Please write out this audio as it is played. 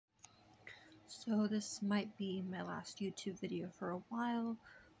So this might be my last YouTube video for a while,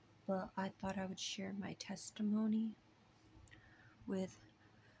 but I thought I would share my testimony with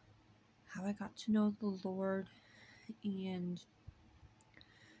how I got to know the Lord and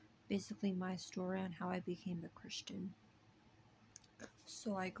basically my story on how I became a Christian.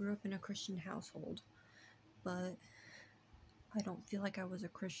 So I grew up in a Christian household, but I don't feel like I was a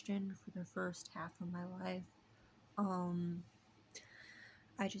Christian for the first half of my life.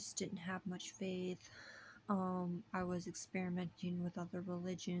 I just didn't have much faith. I was experimenting with other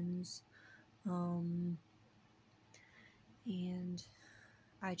religions. And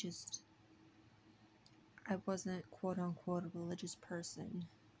I wasn't quote unquote a religious person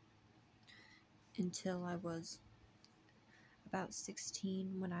until I was about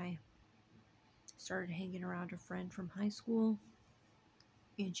 16 when I started hanging around a friend from high school,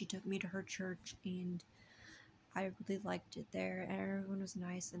 and she took me to her church, and I really liked it there, and everyone was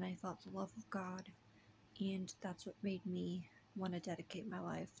nice, and I felt the love of God, and that's what made me want to dedicate my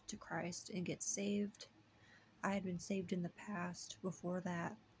life to Christ and get saved. I had been saved in the past before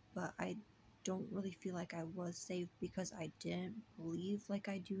that, but I don't really feel like I was saved because I didn't believe like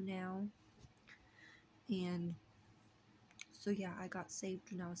I do now. And so yeah, I got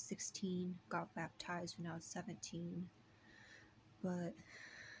saved when I was 16, got baptized when I was 17, but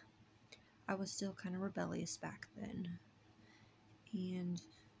I was still kind of rebellious back then. And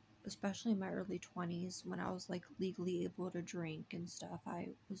especially in my early 20s, when I was like legally able to drink and stuff, I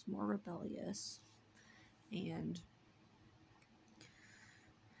was more rebellious. And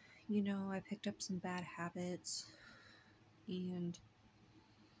I picked up some bad habits and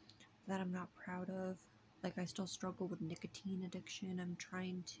that I'm not proud of. Like, I still struggle with nicotine addiction.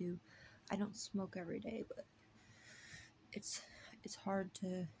 I don't smoke every day, but it's hard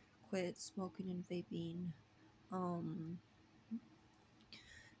to quit smoking and vaping.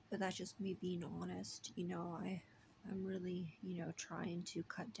 But that's just me being honest. I'm really, trying to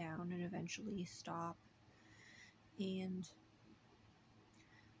cut down and eventually stop. And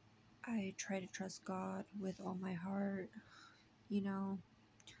I try to trust God with all my heart.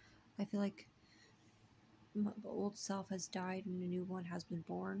 I feel like the old self has died and a new one has been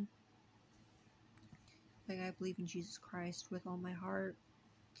born. Like, I believe in Jesus Christ with all my heart,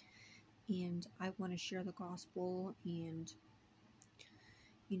 and I want to share the gospel and,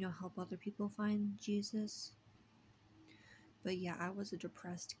 help other people find Jesus. But yeah, I was a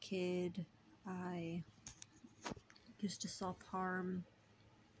depressed kid. I used to self-harm.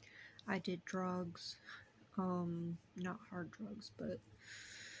 I did drugs. Not hard drugs, but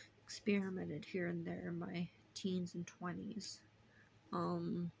experimented here and there in my teens and 20s.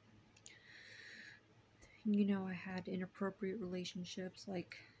 I had inappropriate relationships,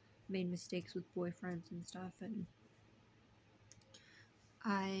 like made mistakes with boyfriends and stuff, and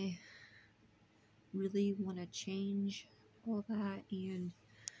I really want to change all that, and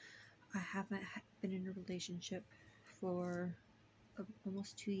I haven't been in a relationship for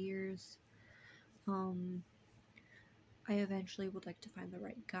almost 2 years. I eventually would like to find the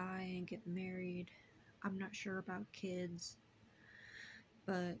right guy and get married. I'm not sure about kids,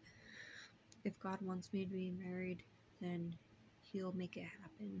 but if God wants me to be married, then He'll make it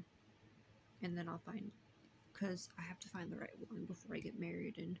happen, and then I'll find, because I have to find the right one before I get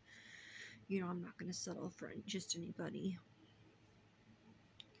married, and I'm not going to settle for just anybody.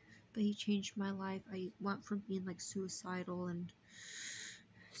 But He changed my life. I went from being like suicidal and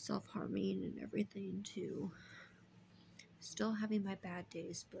self-harming and everything to still having my bad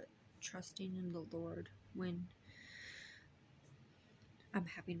days, but trusting in the Lord when I'm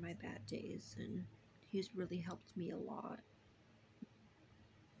having my bad days, and He's really helped me a lot.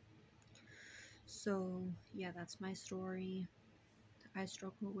 So yeah, that's my story. I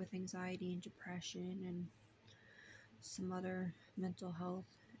struggle with anxiety and depression and some other mental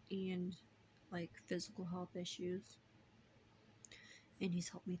health and like physical health issues, and He's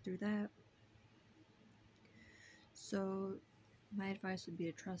helped me through that. So my advice would be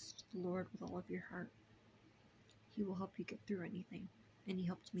to trust the Lord with all of your heart. He will help you get through anything, and He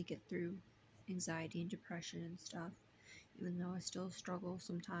helped me get through anxiety and depression and stuff, even though I still struggle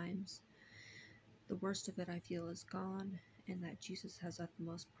sometimes. The worst of it, I feel, is gone, and that Jesus has at the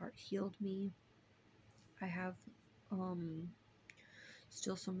most part healed me. I have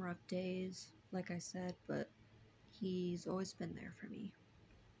still some rough days, like I said, but He's always been there for me.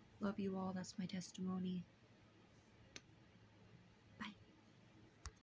 Love you all. That's my testimony.